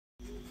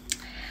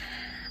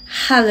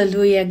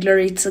Hallelujah,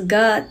 glory to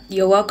God.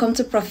 You're welcome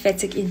to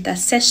Prophetic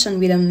Intercession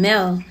with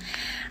Amel.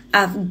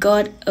 I've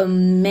got a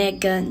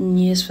mega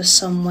news for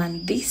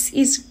someone. This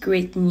is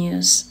great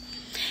news.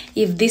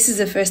 If this is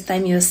the first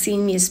time you're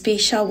seeing me, a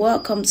special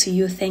welcome to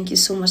you. Thank you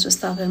so much for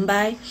stopping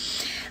by.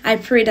 I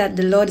pray that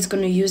the Lord is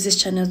going to use this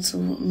channel to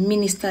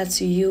minister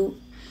to you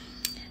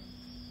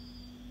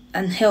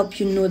and help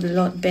you know the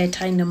Lord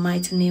better in the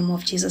mighty name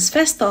of Jesus.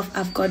 First off,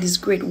 I've got this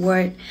great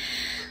word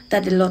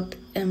that the Lord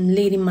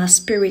laid in my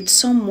spirit.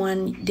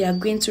 Someone, they are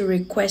going to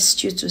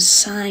request you to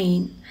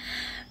sign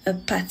a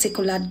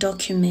particular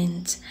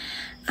document,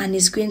 and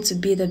it's going to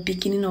be the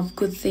beginning of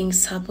good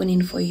things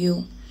happening for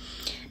you.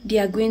 They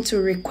are going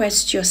to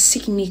request your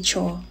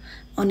signature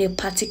on a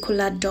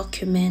particular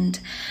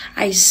document.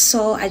 I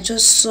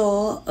just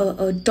saw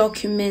a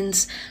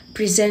document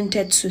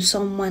presented to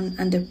someone,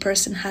 and the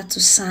person had to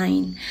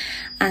sign,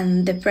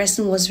 and the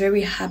person was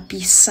very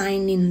happy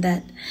signing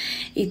that.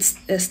 It's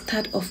the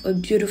start of a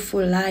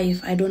beautiful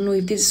life. I don't know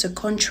if this is a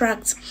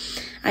contract.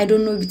 I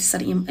don't know if it's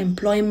an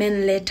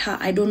employment letter.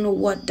 I don't know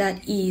what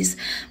that is,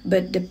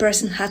 but the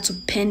person had to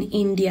pen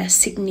in their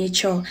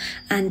signature,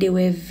 and they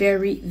were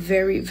very,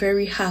 very,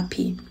 very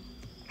happy.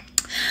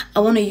 I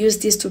want to use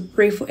this to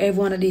pray for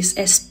everyone that is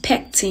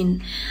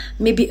expecting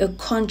maybe a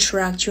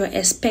contract. You're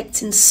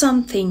expecting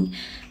something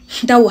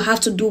that will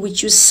have to do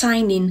with you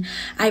signing.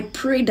 I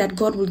pray that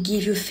God will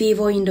give you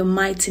favor in the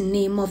mighty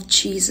name of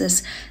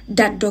Jesus.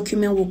 That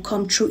document will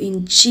come true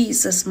in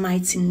Jesus'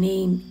 mighty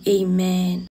name. Amen.